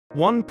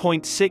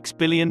$1.6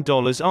 billion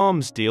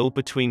arms deal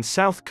between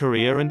South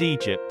Korea and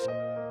Egypt.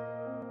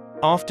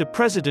 After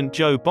President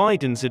Joe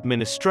Biden's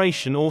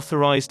administration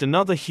authorized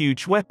another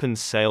huge weapons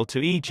sale to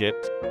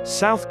Egypt,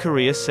 South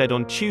Korea said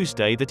on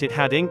Tuesday that it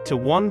had inked a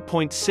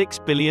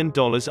 $1.6 billion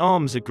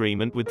arms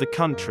agreement with the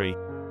country.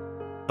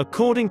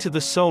 According to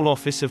the Seoul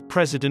office of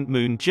President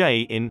Moon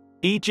Jae-in,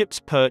 Egypt's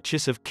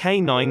purchase of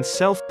K-9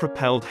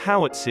 self-propelled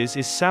howitzers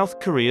is South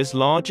Korea's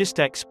largest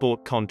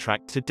export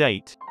contract to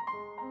date.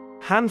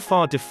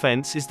 Hanwha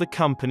Defense is the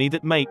company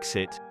that makes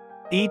it.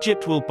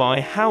 Egypt will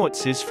buy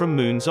howitzers from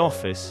Moon's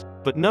office,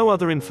 but no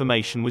other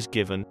information was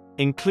given,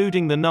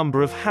 including the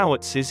number of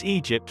howitzers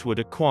Egypt would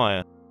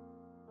acquire.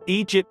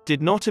 Egypt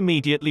did not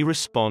immediately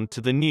respond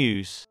to the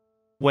news.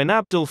 When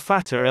Abdel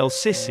Fattah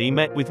el-Sissi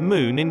met with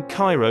Moon in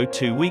Cairo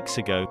 2 weeks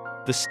ago,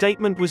 the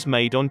statement was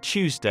made on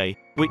Tuesday,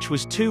 which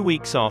was 2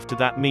 weeks after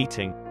that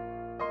meeting.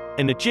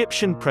 An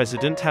Egyptian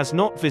president has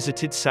not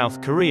visited South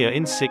Korea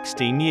in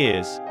 16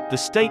 years, the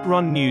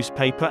state-run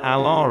newspaper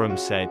al-Ahram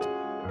said.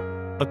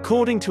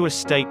 According to a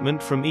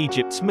statement from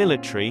Egypt's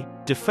military,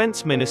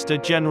 Defense Minister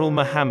General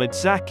Mohammad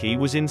Zaki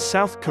was in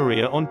South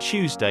Korea on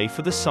Tuesday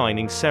for the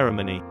signing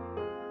ceremony.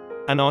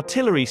 An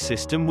artillery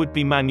system would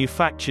be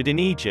manufactured in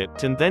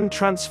Egypt and then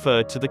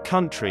transferred to the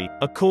country,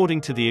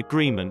 according to the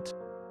agreement.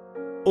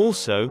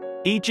 Also,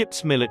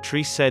 Egypt's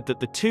military said that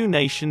the two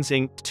nations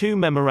inked 2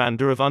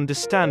 memoranda of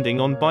understanding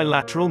on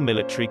bilateral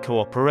military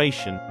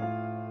cooperation.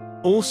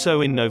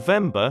 Also in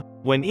November,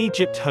 when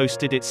Egypt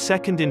hosted its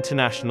second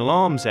International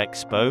Arms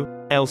Expo,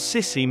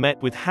 el-Sissi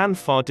met with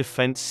Hanwha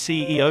Defense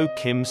CEO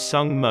Kim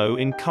Sung-mo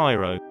in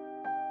Cairo.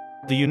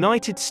 The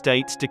United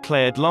States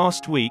declared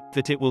last week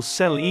that it will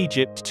sell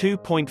Egypt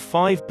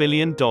 $2.5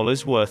 billion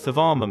worth of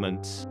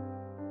armaments.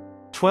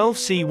 12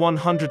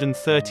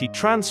 C-130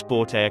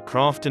 transport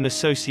aircraft and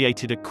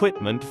associated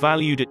equipment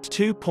valued at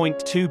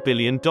 $2.2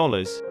 billion,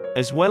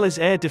 as well as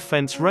air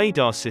defense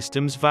radar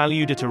systems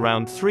valued at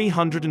around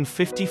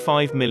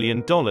 $355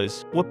 million,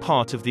 were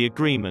part of the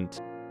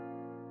agreement.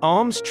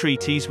 Arms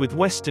treaties with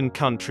Western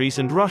countries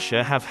and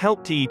Russia have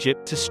helped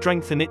Egypt to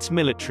strengthen its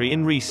military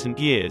in recent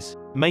years,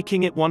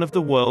 making it one of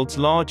the world's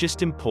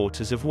largest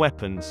importers of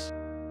weapons.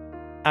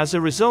 As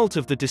a result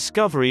of the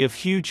discovery of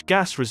huge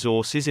gas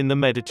resources in the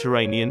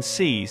Mediterranean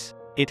seas,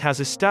 it has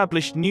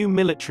established new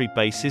military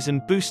bases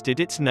and boosted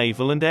its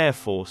naval and air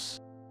force.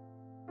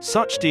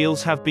 Such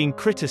deals have been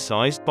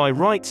criticized by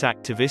rights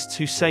activists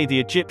who say the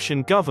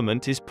Egyptian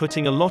government is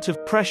putting a lot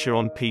of pressure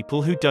on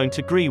people who don't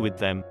agree with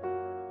them.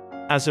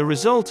 As a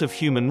result of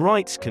human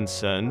rights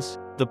concerns,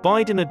 the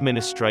Biden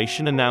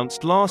administration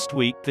announced last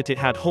week that it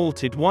had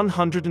halted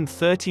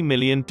 $130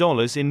 million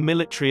in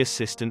military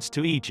assistance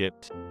to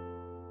Egypt.